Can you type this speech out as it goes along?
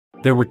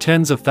There were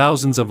tens of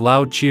thousands of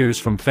loud cheers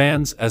from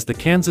fans as the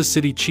Kansas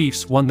City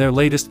Chiefs won their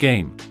latest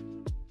game.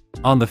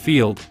 On the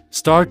field,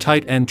 star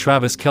tight end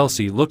Travis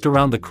Kelce looked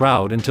around the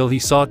crowd until he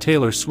saw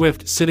Taylor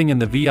Swift sitting in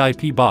the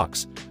VIP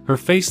box, her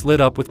face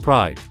lit up with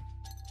pride.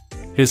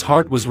 His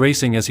heart was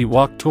racing as he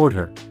walked toward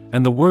her,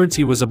 and the words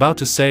he was about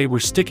to say were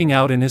sticking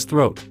out in his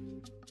throat.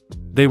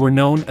 They were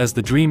known as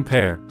the Dream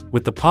Pair,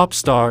 with the pop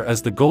star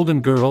as the Golden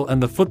Girl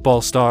and the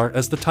football star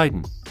as the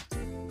Titan.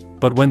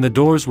 But when the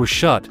doors were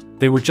shut,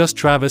 they were just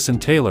Travis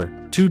and Taylor,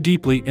 two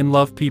deeply in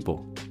love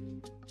people.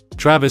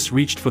 Travis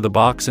reached for the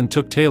box and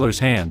took Taylor's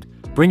hand,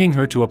 bringing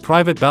her to a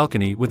private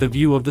balcony with a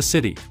view of the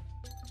city.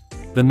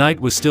 The night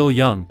was still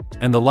young,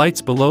 and the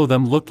lights below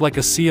them looked like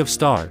a sea of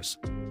stars.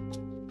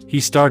 He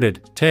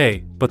started,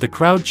 "Tay," but the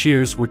crowd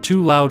cheers were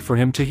too loud for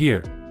him to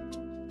hear.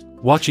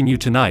 "Watching you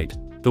tonight,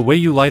 the way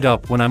you light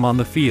up when I'm on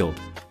the field,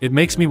 it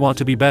makes me want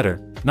to be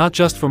better, not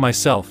just for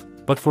myself,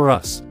 but for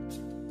us."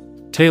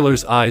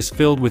 Taylor's eyes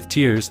filled with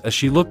tears as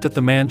she looked at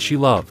the man she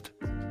loved.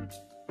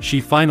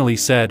 She finally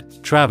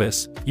said,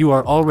 "Travis, you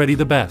are already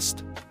the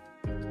best."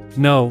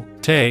 "No,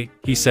 Tay,"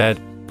 he said,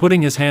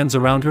 putting his hands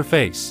around her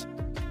face.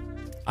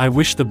 "I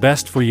wish the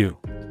best for you.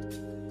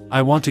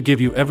 I want to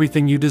give you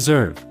everything you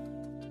deserve."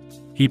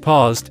 He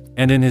paused,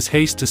 and in his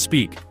haste to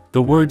speak,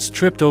 the words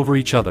tripped over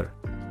each other.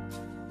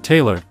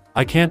 "Taylor,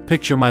 I can't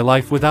picture my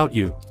life without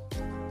you.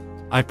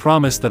 I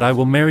promise that I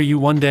will marry you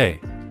one day.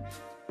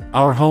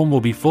 Our home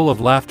will be full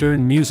of laughter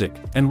and music,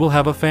 and we'll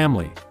have a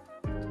family.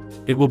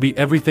 It will be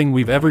everything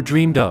we've ever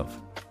dreamed of."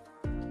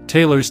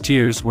 Taylor's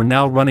tears were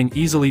now running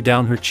easily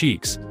down her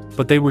cheeks,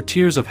 but they were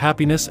tears of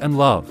happiness and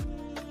love.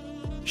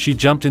 She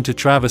jumped into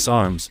Travis'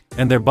 arms,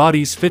 and their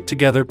bodies fit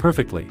together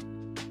perfectly.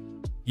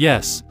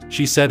 "Yes,"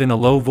 she said in a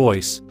low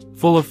voice,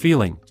 full of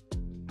feeling.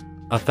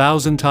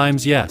 1,000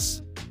 times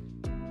yes.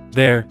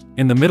 There,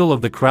 in the middle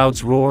of the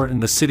crowd's roar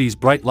and the city's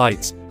bright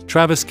lights,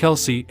 Travis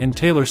Kelce and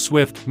Taylor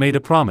Swift made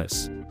a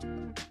promise.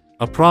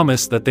 A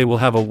promise that they will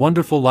have a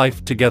wonderful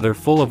life together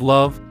full of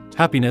love,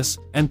 happiness,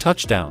 and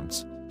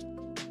touchdowns.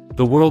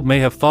 The world may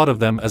have thought of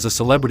them as a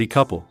celebrity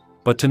couple,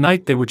 but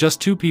tonight they were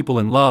just two people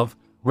in love,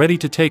 ready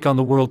to take on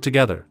the world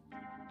together.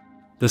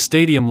 The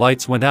stadium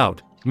lights went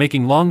out,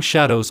 making long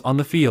shadows on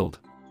the field.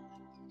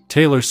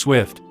 Taylor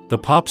Swift, the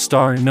pop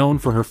star known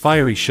for her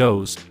fiery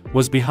shows,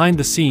 was behind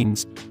the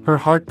scenes, her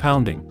heart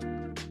pounding.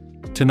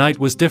 Tonight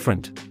was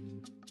different.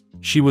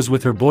 She was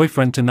with her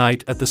boyfriend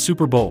tonight at the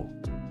Super Bowl.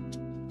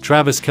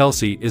 Travis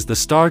Kelce is the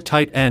star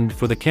tight end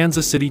for the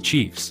Kansas City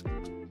Chiefs.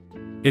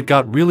 It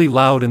got really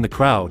loud in the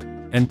crowd,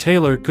 and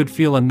Taylor could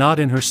feel a knot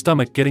in her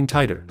stomach getting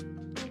tighter.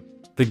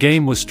 The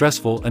game was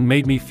stressful and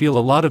made me feel a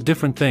lot of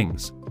different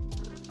things.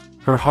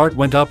 Her heart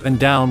went up and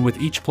down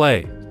with each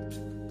play.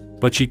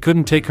 But she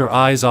couldn't take her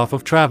eyes off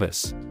of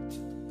Travis.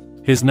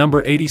 His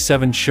number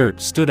 87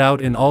 shirt stood out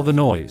in all the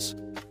noise.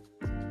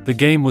 The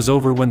game was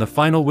over when the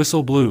final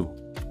whistle blew.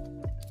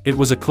 It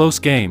was a close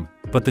game,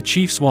 but the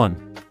Chiefs won.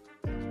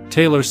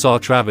 Taylor saw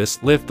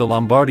Travis lift the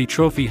Lombardi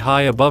Trophy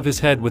high above his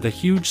head with a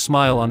huge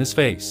smile on his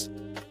face.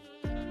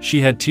 She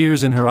had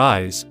tears in her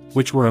eyes,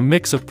 which were a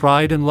mix of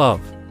pride and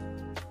love.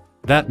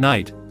 That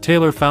night,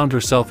 Taylor found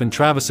herself in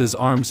Travis's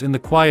arms in the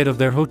quiet of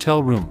their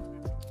hotel room.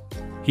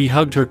 He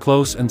hugged her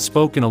close and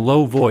spoke in a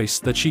low voice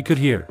that she could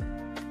hear.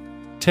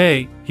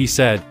 "Tay," he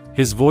said,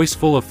 his voice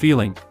full of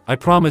feeling, "I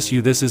promise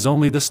you this is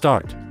only the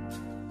start.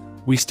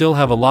 We still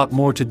have a lot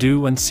more to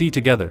do and see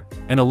together,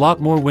 and a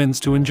lot more wins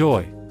to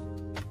enjoy."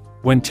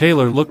 When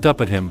Taylor looked up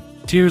at him,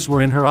 tears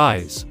were in her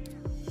eyes.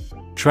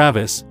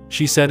 "Travis,"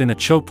 she said in a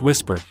choked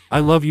whisper, "I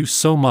love you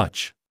so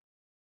much.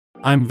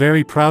 I'm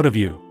very proud of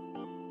you."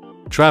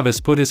 Travis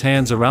put his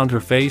hands around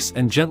her face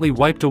and gently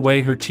wiped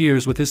away her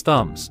tears with his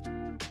thumbs.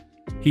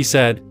 He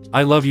said,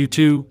 "I love you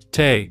too,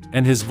 Tay,"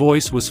 and his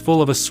voice was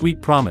full of a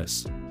sweet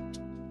promise.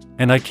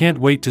 "And I can't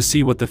wait to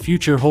see what the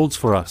future holds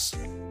for us."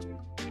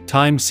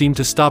 Time seemed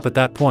to stop at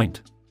that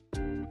point.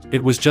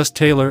 It was just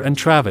Taylor and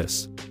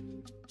Travis.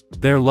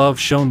 Their love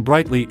shone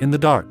brightly in the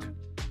dark.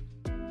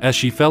 As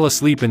she fell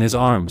asleep in his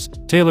arms,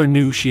 Taylor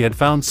knew she had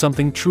found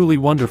something truly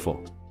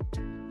wonderful.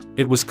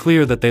 It was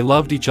clear that they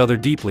loved each other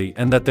deeply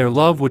and that their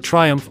love would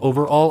triumph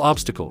over all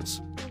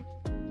obstacles.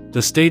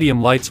 The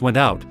stadium lights went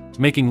out,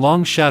 making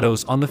long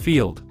shadows on the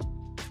field.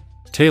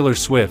 Taylor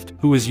Swift,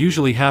 who is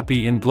usually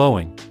happy and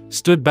glowing,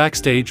 stood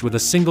backstage with a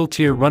single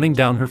tear running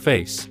down her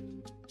face.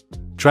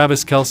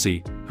 Travis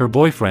Kelce, her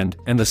boyfriend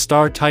and the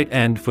star tight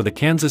end for the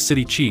Kansas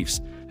City Chiefs,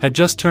 had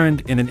just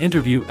turned in an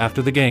interview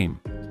after the game.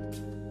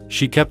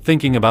 She kept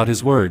thinking about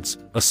his words,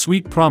 a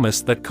sweet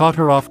promise that caught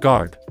her off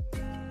guard.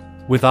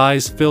 With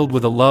eyes filled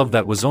with a love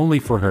that was only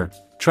for her,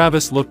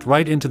 Travis looked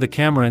right into the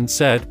camera and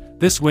said,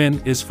 "This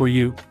win is for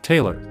you,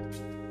 Taylor.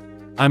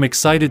 I'm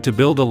excited to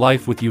build a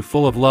life with you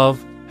full of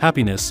love,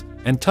 happiness,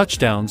 and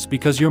touchdowns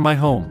because you're my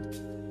home."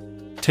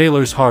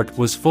 Taylor's heart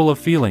was full of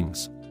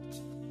feelings.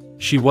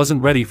 She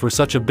wasn't ready for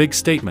such a big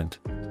statement.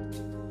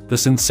 The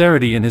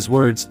sincerity in his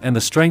words and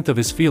the strength of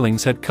his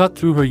feelings had cut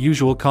through her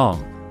usual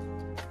calm.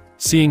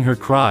 Seeing her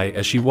cry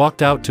as she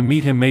walked out to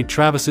meet him made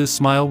Travis's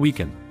smile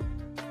weaken.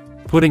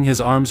 Putting his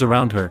arms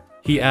around her,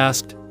 He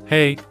asked.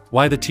 Hey,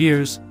 why the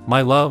tears,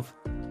 my love?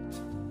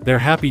 They're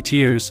happy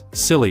tears,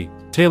 silly,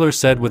 Taylor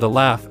said with a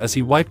laugh as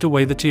he wiped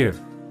away the tear.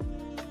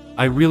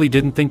 I really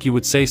didn't think you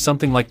would say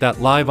something like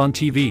that live on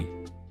TV.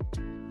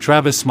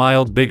 Travis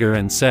smiled bigger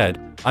and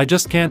said, I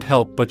just can't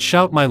help but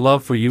shout my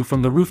love for you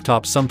from the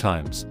rooftop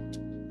sometimes.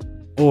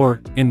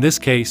 Or, in this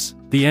case,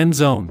 the end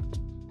zone.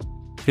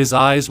 His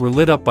eyes were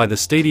lit up by the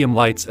stadium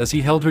lights as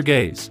he held her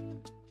gaze.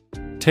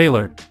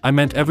 Taylor, I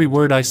meant every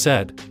word I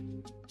said.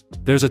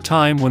 There's a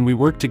time when we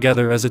work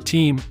together as a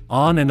team,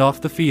 on and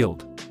off the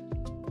field.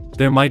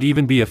 There might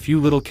even be a few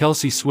little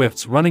Kelsey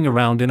Swifts running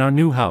around in our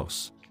new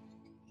house.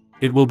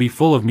 It will be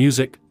full of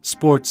music,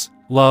 sports,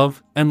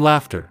 love, and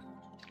laughter.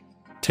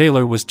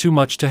 Taylor was too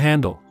much to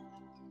handle.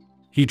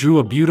 He drew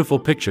a beautiful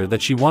picture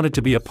that she wanted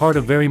to be a part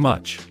of very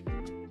much.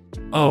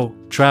 Oh,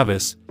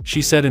 Travis,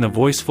 she said in a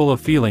voice full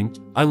of feeling,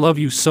 I love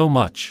you so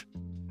much.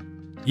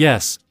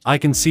 Yes, I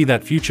can see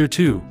that future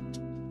too.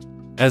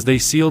 As they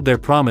sealed their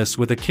promise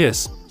with a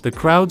kiss, the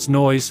crowd's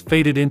noise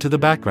faded into the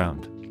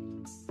background.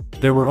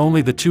 There were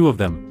only the two of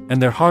them,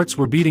 and their hearts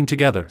were beating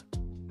together.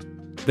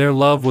 Their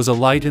love was a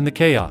light in the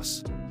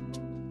chaos.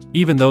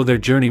 Even though their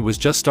journey was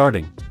just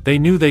starting, they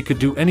knew they could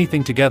do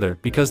anything together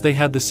because they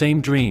had the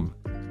same dream.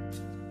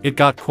 It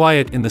got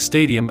quiet in the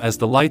stadium as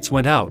the lights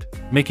went out,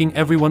 making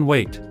everyone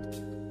wait.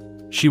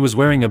 She was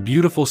wearing a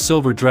beautiful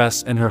silver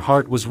dress and her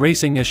heart was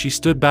racing as she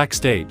stood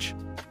backstage.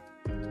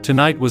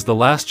 Tonight was the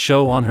last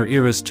show on her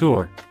Eras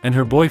tour, and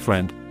her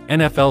boyfriend,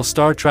 NFL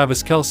star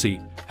Travis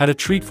Kelce, had a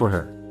treat for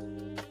her.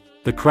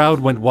 The crowd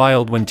went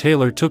wild when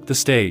Taylor took the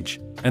stage,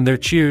 and their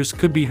cheers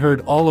could be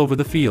heard all over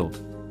the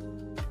field.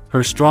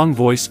 Her strong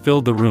voice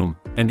filled the room,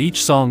 and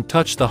each song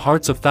touched the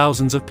hearts of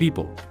thousands of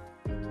people.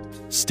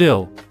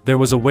 Still, there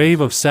was a wave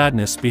of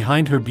sadness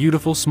behind her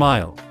beautiful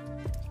smile.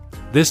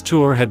 This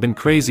tour had been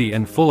crazy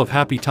and full of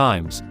happy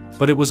times,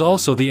 but it was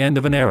also the end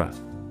of an era.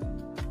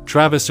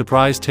 Travis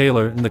surprised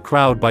Taylor and the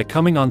crowd by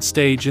coming on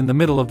stage in the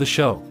middle of the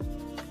show.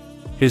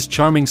 His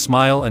charming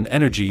smile and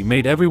energy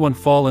made everyone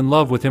fall in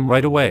love with him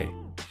right away.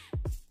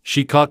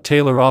 She caught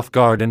Taylor off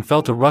guard and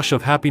felt a rush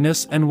of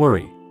happiness and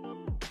worry.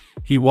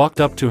 He walked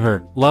up to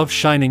her, love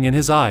shining in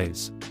his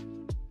eyes.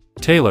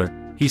 Taylor,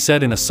 he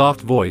said in a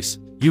soft voice,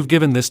 you've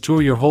given this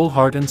tour your whole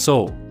heart and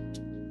soul.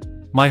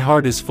 My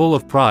heart is full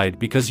of pride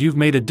because you've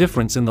made a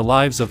difference in the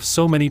lives of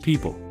so many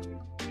people.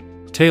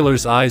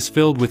 Taylor's eyes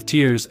filled with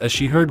tears as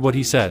she heard what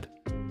he said.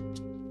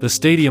 The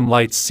stadium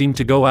lights seemed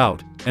to go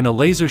out, and a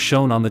laser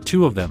shone on the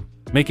two of them,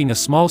 making a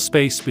small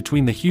space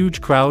between the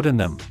huge crowd and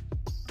them.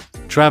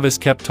 Travis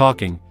kept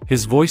talking,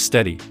 his voice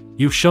steady.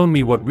 You've shown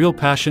me what real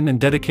passion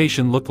and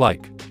dedication look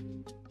like.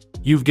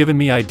 You've given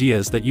me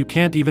ideas that you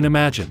can't even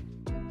imagine.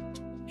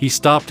 He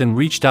stopped and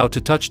reached out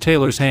to touch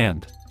Taylor's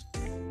hand.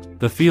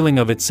 The feeling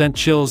of it sent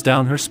chills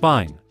down her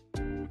spine.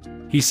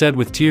 He said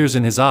with tears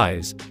in his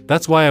eyes,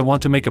 that's why I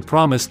want to make a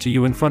promise to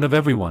you in front of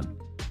everyone.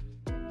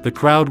 The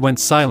crowd went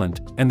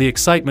silent, and the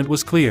excitement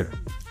was clear.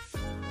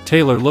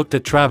 Taylor looked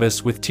at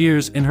Travis with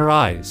tears in her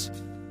eyes.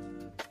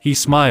 He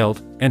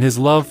smiled, and his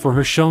love for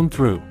her shone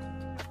through.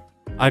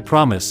 I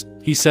promise,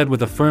 he said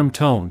with a firm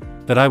tone,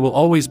 that I will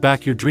always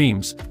back your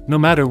dreams, no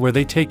matter where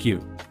they take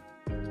you.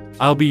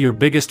 I'll be your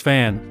biggest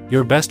fan,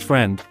 your best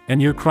friend,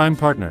 and your crime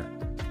partner.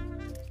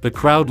 The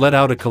crowd let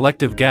out a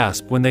collective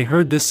gasp when they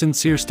heard this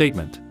sincere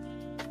statement.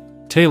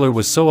 Taylor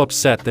was so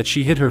upset that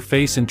she hid her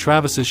face in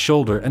Travis's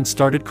shoulder and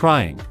started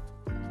crying.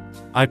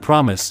 I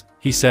promise,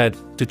 he said,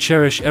 to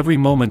cherish every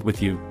moment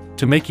with you,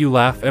 to make you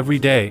laugh every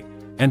day,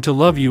 and to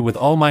love you with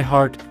all my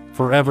heart,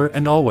 forever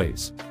and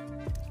always.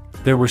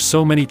 There were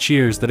so many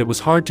cheers that it was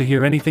hard to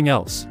hear anything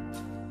else.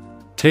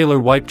 Taylor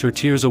wiped her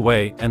tears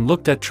away and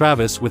looked at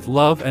Travis with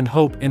love and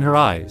hope in her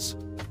eyes.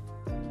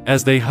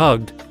 As they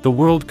hugged, the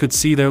world could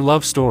see their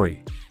love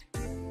story.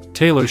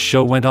 Taylor's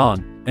show went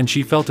on, and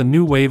she felt a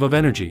new wave of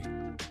energy.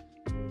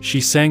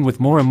 She sang with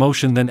more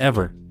emotion than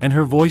ever, and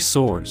her voice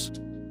soars.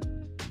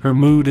 Her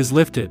mood is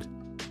lifted.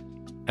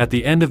 At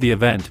the end of the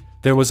event,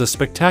 there was a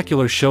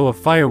spectacular show of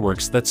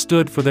fireworks that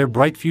stood for their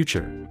bright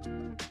future.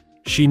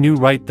 She knew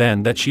right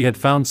then that she had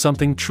found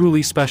something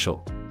truly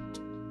special.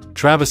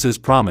 Travis's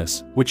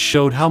promise, which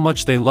showed how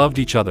much they loved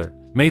each other,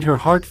 made her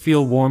heart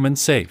feel warm and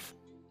safe.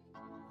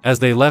 As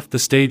they left the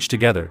stage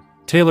together,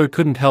 Taylor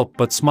couldn't help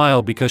but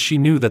smile because she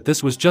knew that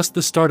this was just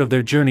the start of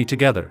their journey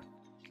together.